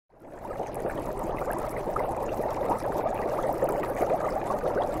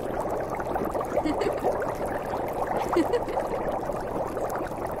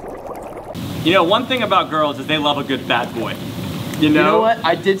You know, one thing about girls is they love a good bad boy. You know what?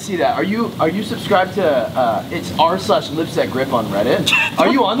 I did see that. Are you subscribed to it's r/lipsetgrip on Reddit? Are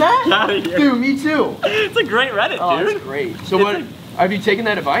you on that? Get out of here. Dude, me too. It's a great Reddit, dude. Oh, it's great. So have you taken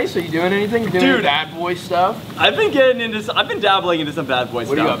that advice? Are you doing anything? You're doing any bad boy stuff? I've been dabbling into some bad boy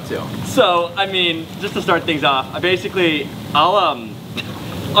stuff. What are you up to? So, I mean, just to start things off,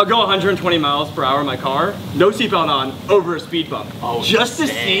 I'll go 120 miles per hour in my car, no seatbelt on, over a speed bump. Oh, just to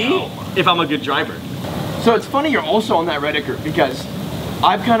see if I'm a good driver. So it's funny you're also on that Reddit group because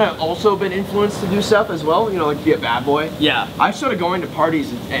I've kind of also been influenced to do stuff as well, you know, like be a bad boy. Yeah. I started going to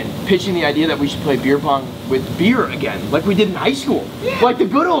parties and pitching the idea that we should play beer pong with beer again, like we did in high school. Yeah. Like the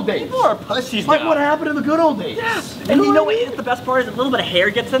good old days. People are pussies Like now. what happened in the good old days. Yes. And you know what the best part is? A little bit of hair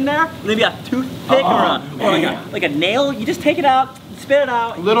gets in there, maybe a toothpick or like a nail, you just take it out, spit it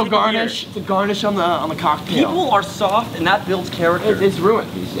out. A little garnish to garnish on the cocktail. People are soft and that builds character. It's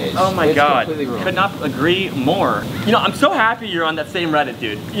ruined these days. Oh my God, completely ruined. Could not agree more. You know, I'm so happy you're on that same Reddit,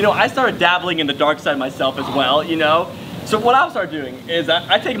 dude. You know, I started dabbling in the dark side myself as well, you know? So what I'll start doing is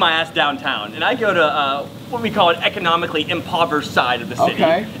I take my ass downtown and I go to what we call an economically impoverished side of the city.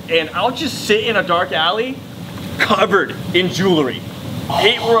 Okay. And I'll just sit in a dark alley covered in jewelry.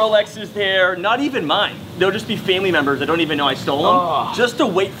 8 Rolexes there, not even mine. They'll just be family members that don't even know I stole them, just to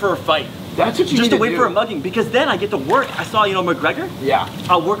wait for a fight. That's what you just need to wait for a mugging, because then I get to work. I saw, you know, McGregor? Yeah.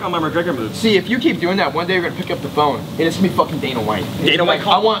 I'll work on my McGregor moves. See, if you keep doing that, one day you're gonna pick up the phone and it's gonna be fucking Dana White. Dana White,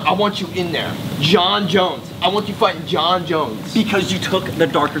 I want you in there. John Jones. I want you fighting John Jones. Because you took the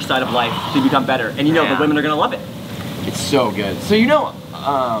darker side of life to become better, and you know the women are gonna love it. It's so good. So you know,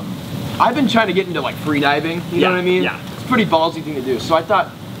 I've been trying to get into like free diving. You know what I mean? Yeah. It's a pretty ballsy thing to do. So I thought,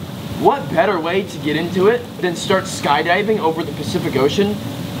 what better way to get into it than start skydiving over the Pacific Ocean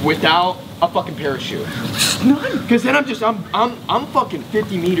without a fucking parachute? Because then I'm fucking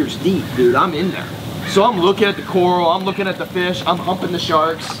 50 meters deep, dude. I'm in there. So I'm looking at the coral, I'm looking at the fish, I'm humping the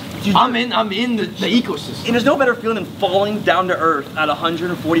sharks. Dude, I'm in the ecosystem. And there's no better feeling than falling down to earth at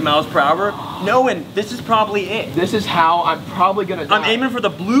 140 miles per hour, knowing this is probably it. This is how I'm probably gonna die. I'm aiming for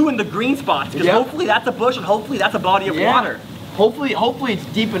the blue and the green spots, because hopefully that's a bush and hopefully that's a body of water. Hopefully it's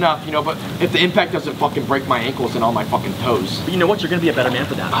deep enough, you know, but if the impact doesn't fucking break my ankles and all my fucking toes. But you know what? You're gonna be a better man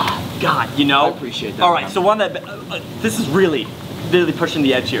for that. Oh, God, you know? I appreciate that. All right, so this is really pushing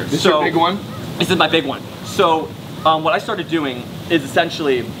the edge here. This is your big one? This is my big one. So what I started doing is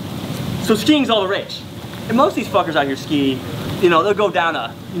essentially, so skiing's all the rage. And most of these fuckers out here ski, you know, they'll go down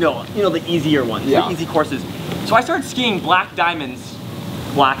you know the easier ones, the easy courses. So I started skiing black diamonds,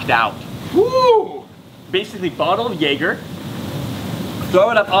 blacked out. Woo! Basically bottle of Jaeger, throw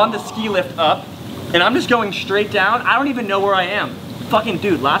it up on the ski lift up, and I'm just going straight down. I don't even know where I am. Fucking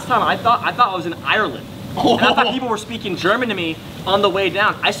dude, last time I thought I was in Ireland. And I thought people were speaking German to me on the way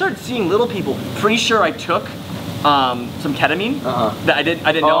down. I started seeing little people. Pretty sure I took some ketamine that I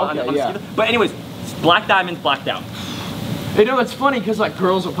didn't know on the ski lift. But anyways, black diamonds blacked out. You know, it's funny because like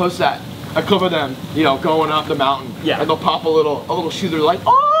girls will post that, a clip of them, you know, going up the mountain. Yeah. And they'll pop a little shoe. They're like,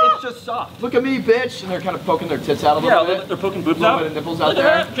 oh! It's just soft. Look at me, bitch! And they're kind of poking their tits out a little bit. Yeah, they're poking boobs out. A little bit of nipples out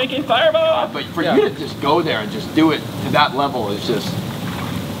there. Drinking Fireball. But for you to just go there and just do it to that level is just,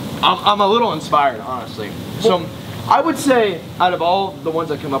 I'm a little inspired, honestly. So I would say, out of all the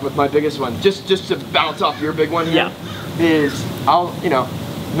ones I come up with, my biggest one, just to bounce off your big one here, is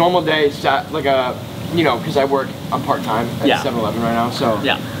normal day, you know, because I'm part-time at 7-Eleven right now, so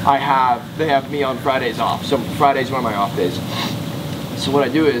they have me on Fridays off. So Friday's one of my off days. So what I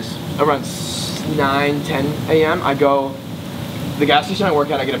do is, around 9, 10 a.m., I go, the gas station I work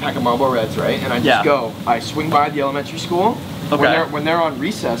at, I get a pack of Marlboro Reds, right? And I just go, I swing by the elementary school. Okay. When they're on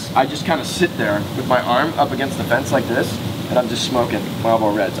recess, I just kind of sit there with my arm up against the fence like this, and I'm just smoking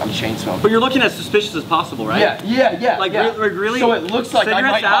Marlboro Reds. I'm chain smoking. But you're looking as suspicious as possible, right? Yeah. Like really? So it looks like I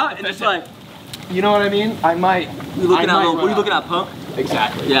might out and just like, you know what I mean? I might. You're looking at what are you looking at, punk?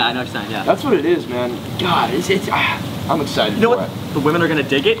 Exactly. Yeah, I know what you're saying. Yeah. That's what it is, man. God, I'm excited. You know what? The women are gonna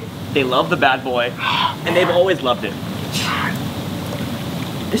dig it. They love the bad boy, and they've always loved it.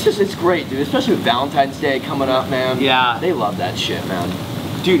 It's great, dude. Especially with Valentine's Day coming up, man. Yeah. They love that shit, man.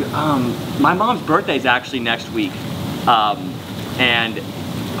 Dude, my mom's birthday is actually next week, and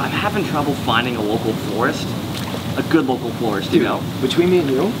I'm having trouble finding a local florist, a good local florist, dude, you know. Between me and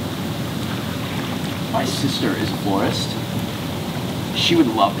you, my sister is a florist. She would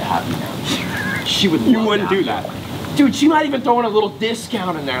love to have me now. She would love You wouldn't do that. Dude, she might even throw in a little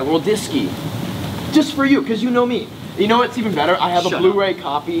discount in there, a little disky. Just for you, because you know me. You know what's even better? I have a Blu-ray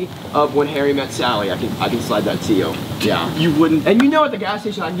copy of When Harry Met Sally. I can slide that to you. Yeah. You wouldn't. And you know at the gas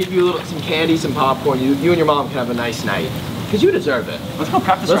station I can give you some candy, some popcorn. You and your mom can have a nice night. Because you deserve it. Let's go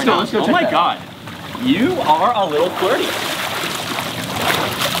practice Let's right go, now. let's go Oh check my that god. You are a little flirty.